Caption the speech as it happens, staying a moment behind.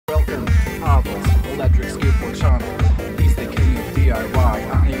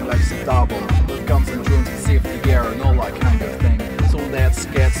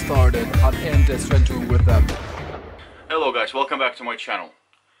let's try to with them. Hello guys, welcome back to my channel.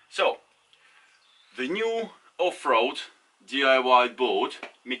 So, the new off-road DIY board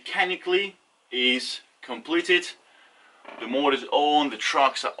mechanically is completed. The motor is on, the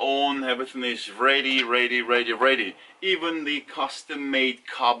trucks are on, everything is ready. Even the custom-made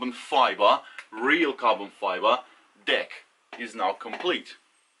carbon fiber, real carbon fiber deck is now complete.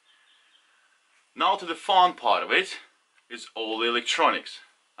 Now to the fun part of it is all the electronics,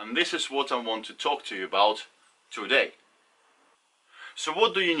 and this is what I want to talk to you about today. So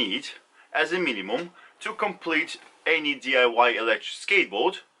what do you need as a minimum to complete any DIY electric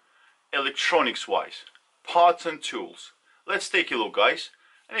skateboard electronics wise? Parts and tools. Let's take a look guys,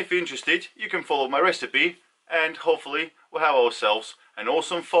 and if you're interested you can follow my recipe and hopefully we'll have ourselves an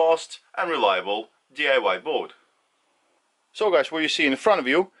awesome, fast and reliable DIY board. So guys, what you see in front of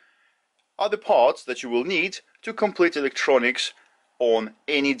you are the parts that you will need to complete electronics on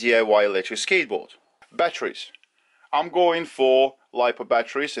any DIY electric skateboard. Batteries. I'm going for Lipo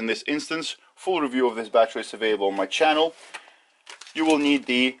Batteries in this instance. Full review of this battery is available on my channel. You will need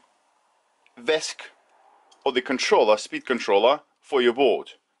the VESC or the controller, speed controller for your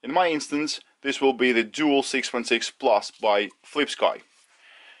board. In my instance, this will be the Dual 616 Plus by FlipSky.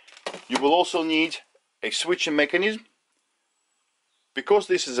 You will also need a switching mechanism. Because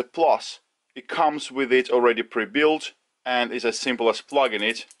this is a Plus, it comes with it already pre-built and is as simple as plugging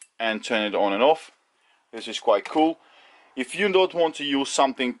it and turn it on and off. This is quite cool. If you don't want to use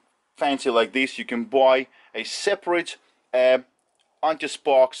something fancy like this, you can buy a separate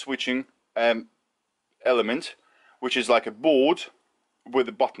anti-spark switching element, which is like a board with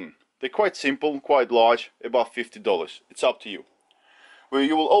a button. They're quite simple, quite large, about $50. It's up to you. Well,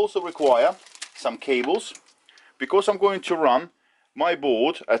 you will also require some cables, because I'm going to run my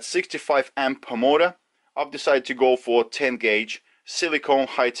board at 65 amp per motor. I've decided to go for 10 gauge silicone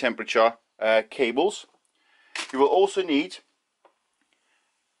high temperature cables. You will also need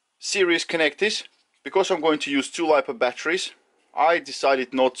series connectors. Because I'm going to use 2 Lipo batteries, I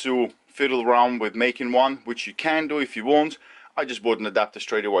decided not to fiddle around with making one, which you can do if you want. I just bought an adapter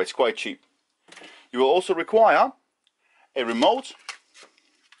straight away, it's quite cheap. You will also require a remote.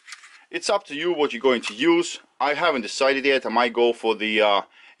 It's up to you what you're going to use. I haven't decided yet. I might go for the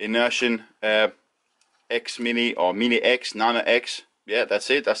Inertian X Mini or Mini X, Nano X. Yeah, that's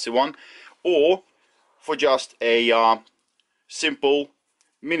it, that's the one. Or for just a simple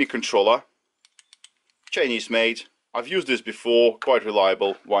mini controller, Chinese made. I've used this before, quite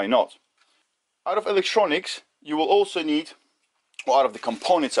reliable, why not? Out of electronics, you will also need, or out of the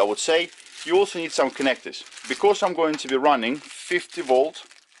components I would say, you also need some connectors. Because I'm going to be running 50 volt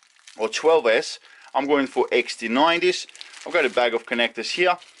or 12S, I'm going for XT90s. I've got a bag of connectors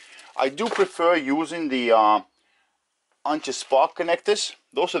here. I do prefer using the anti-spark connectors.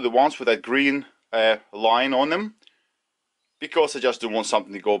 Those are the ones with that green line on them, because I just don't want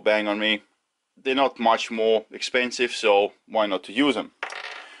something to go bang on me. They're not much more expensive, so why not to use them?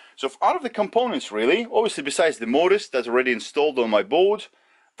 So out of the components really, obviously besides the motors that's already installed on my board,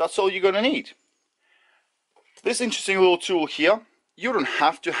 that's all you're gonna need. This interesting little tool here, you don't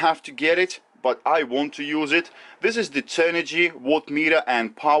have to get it, but I want to use it. This is the Turnigy watt meter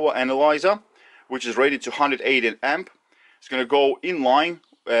and power analyzer, which is rated to 180 amp. It's gonna go in line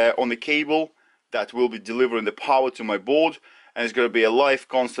on the cable that will be delivering the power to my board, and it's going to be a live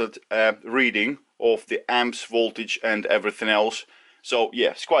constant reading of the amps, voltage and everything else. So yeah,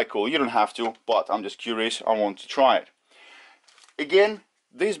 it's quite cool. You don't have to, but I'm just curious, I want to try it. Again,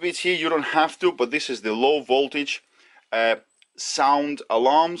 these bits here you don't have to, but this is the low voltage sound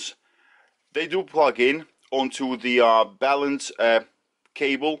alarms. They do plug in onto the balance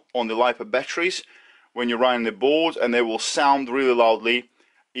cable on the Lipo batteries when you're running the board, and they will sound really loudly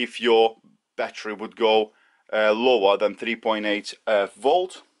if your battery would go lower than 3.8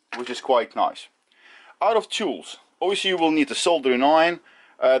 volt, which is quite nice. Out of tools, obviously you will need a soldering iron.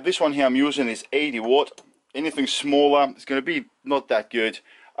 This one here I'm using is 80 watt. Anything smaller is going to be not that good,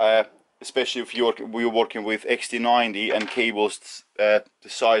 especially if we're working with XT90 and cables the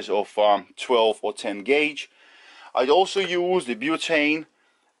size of 12 or 10 gauge. I'd also use the butane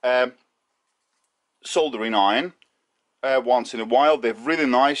soldering iron once in a while. They're really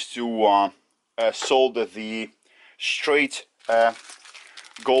nice to solder the straight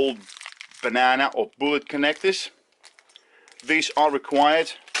gold banana or bullet connectors. These are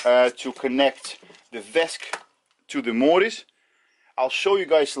required to connect the VESC to the motors. I'll show you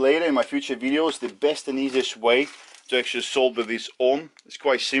guys later in my future videos the best and easiest way to actually solder this on. It's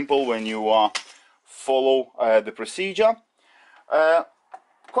quite simple when you follow the procedure.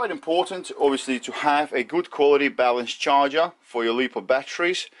 Quite important obviously to have a good quality balanced charger for your Lipo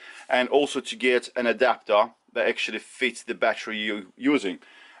batteries, and also to get an adapter that actually fits the battery you're using.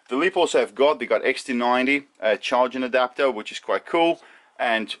 The Lipos I've got, they got XT90 charging adapter, which is quite cool,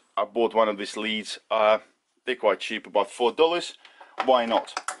 and I bought one of these leads. They're quite cheap, about $4. Why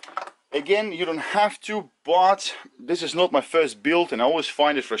not? Again, you don't have to, but this is not my first build, and I always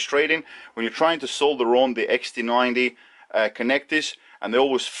find it frustrating when you're trying to solder on the XT90 connectors, and they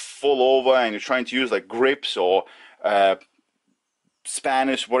always fall over, and you're trying to use like grips or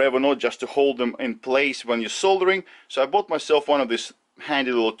spanners, whatever, not just to hold them in place when you're soldering. So I bought myself one of these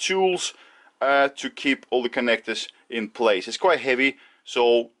handy little tools to keep all the connectors in place. It's quite heavy,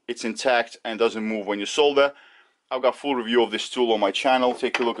 so it's intact and doesn't move when you solder. I've got a full review of this tool on my channel.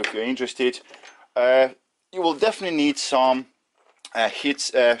 Take a look if you're interested. You will definitely need some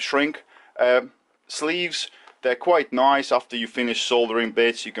heat shrink sleeves. They're quite nice. After you finish soldering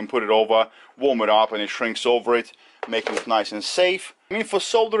bits, you can put it over, warm it up, and it shrinks over it, making it nice and safe. I mean, for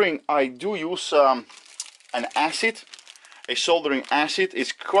soldering, I do use an acid. A soldering acid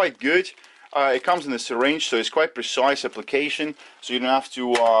is quite good. It comes in a syringe, so it's quite precise application, so you don't have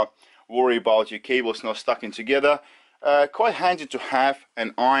to worry about your cables not stuck in together. Quite handy to have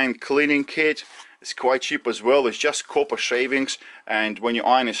an iron cleaning kit. It's quite cheap as well. It's just copper shavings, and when your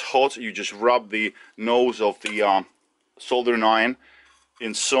iron is hot, you just rub the nose of the soldering iron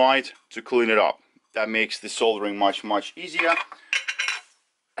inside to clean it up. That makes the soldering much easier.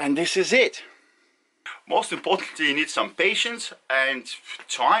 And this is it. Most importantly, you need some patience and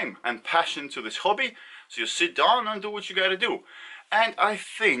time and passion to this hobby. So you sit down and do what you gotta do. And I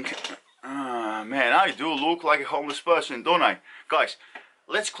think, man, I do look like a homeless person, don't I? Guys,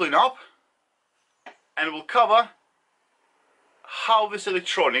 let's clean up and we'll cover how this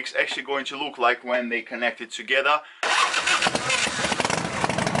electronics actually going to look like when they connect it together.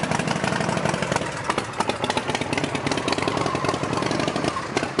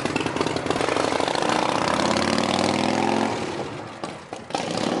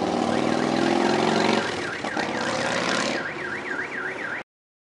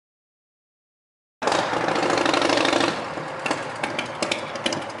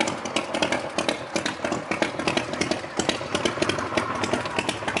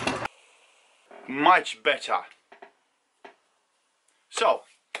 Much better. So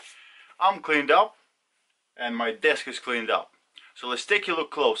I'm cleaned up and my desk is cleaned up. So let's take a look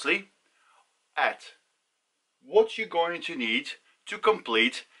closely at what you're going to need to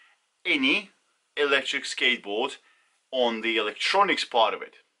complete any electric skateboard on the electronics part of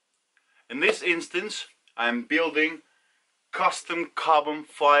it. In this instance, I'm building custom carbon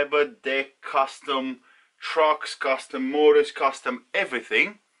fiber deck, custom trucks, custom motors, custom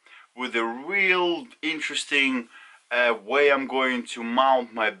everything, with a real interesting way I'm going to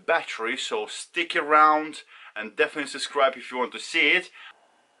mount my battery. So stick around and definitely subscribe if you want to see it.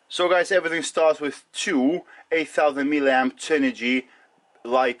 So guys, everything starts with two 8000 milliamp Turnigy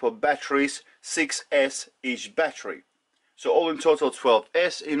Lipo batteries, 6S each battery. So all in total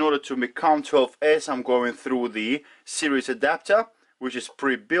 12S. In order to become 12S, I'm going through the series adapter, which is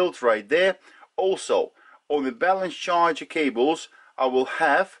pre-built right there. Also, on the balance charger cables, I will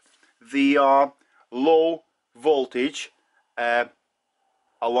have the low voltage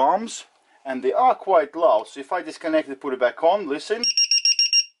alarms, and they are quite loud. So if I disconnect it, put it back on, listen.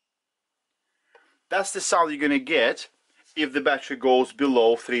 That's the sound you're gonna get if the battery goes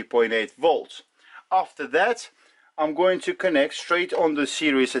below 3.8 volts. After that, I'm going to connect straight on the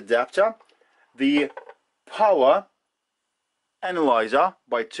series adapter the power analyzer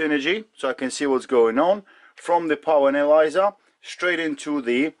by Turnigy, so I can see what's going on. From the power analyzer straight into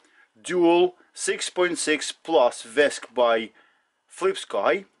the dual 6.6 plus VESC by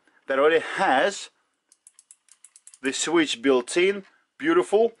FlipSky that already has the switch built in.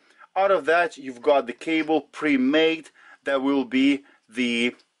 Beautiful. Out of that, you've got the cable pre-made that will be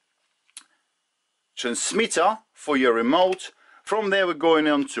the transmitter for your remote. From there, we're going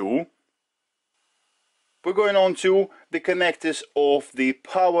on to the connectors of the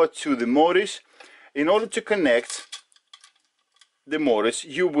power to the motors. In order to connect the motors,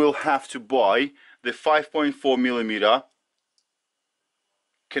 you will have to buy the 5.4mm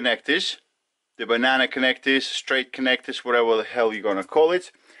connectors, the banana connectors, straight connectors, whatever the hell you're gonna call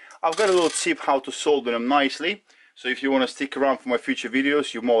it. I've got a little tip how to solder them nicely, so if you want to stick around for my future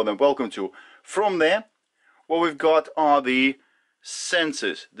videos, you're more than welcome to. From there, what we've got are the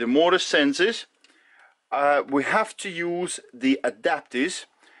sensors, the motor sensors. We have to use the adapters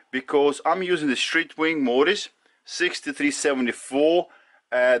because I'm using the Street Wing motors 6374.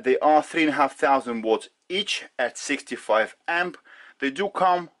 They are 3,500 watts each at 65 amp. They do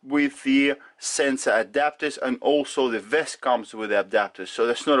come with the sensor adapters, and also the vest comes with the adapters, so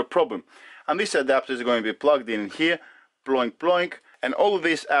that's not a problem. And these adapters are going to be plugged in here, ploink ploink, and all of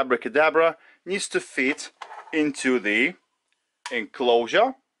this abracadabra needs to fit into the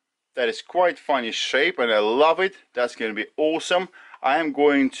enclosure. That is quite funny shape and I love it. That's going to be awesome. I am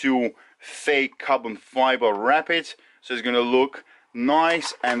going to fake carbon fiber wrap it, so it's going to look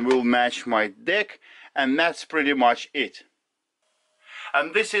nice and will match my deck, and that's pretty much it.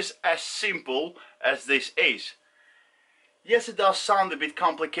 And this is as simple as this is. Yes, it does sound a bit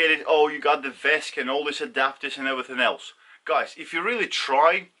complicated. Oh, you got the vest and all these adapters and everything else. Guys, if you really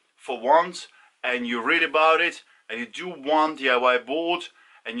try for once and you read about it and you do one DIY board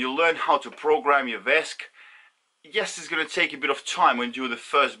and you learn how to program your VESC, yes, it's going to take a bit of time when you do the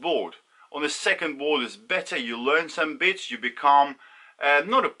first board. On the second board is better, you learn some bits, you become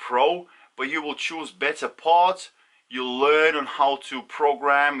not a pro, but you will choose better parts, you learn on how to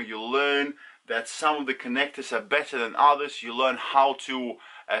program, you learn that some of the connectors are better than others, you learn how to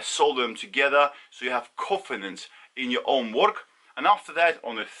solder them together, so you have confidence in your own work. And after that,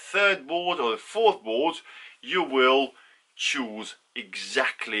 on the third board or the fourth board, you will choose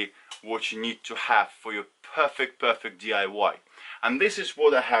exactly what you need to have for your perfect DIY. And this is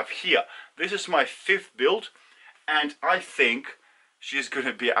what I have here. This is my fifth build, and I think she's going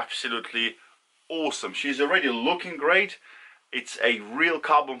to be absolutely awesome. She's already looking great. It's a real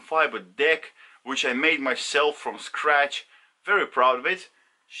carbon fiber deck which I made myself from scratch. Very proud of it.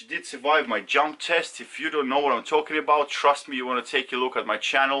 She did survive my jump test. If you don't know what I'm talking about, trust me, you want to take a look at my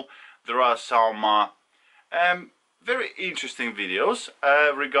channel. There are some very interesting videos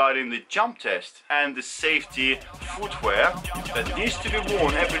regarding the jump test and the safety footwear that needs to be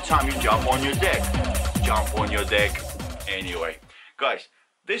worn every time you jump on your deck. Jump on your deck anyway. Guys,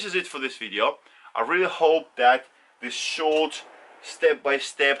 this is it for this video. I really hope that this short step by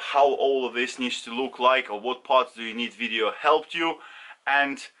step how all of this needs to look like, or what parts do you need video, helped you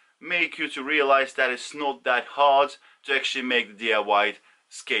and make you to realize that it's not that hard to actually make the DIY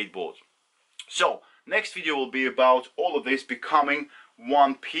skateboard. So next video will be about all of this becoming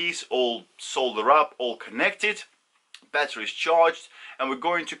one piece, all soldered up, all connected, batteries charged, and we're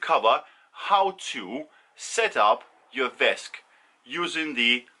going to cover how to set up your VESC using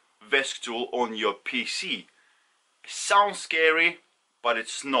the VESC tool on your PC. It sounds scary, but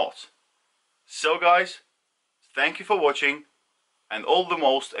it's not. So guys, thank you for watching, and all the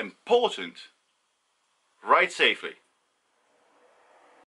most important, ride safely.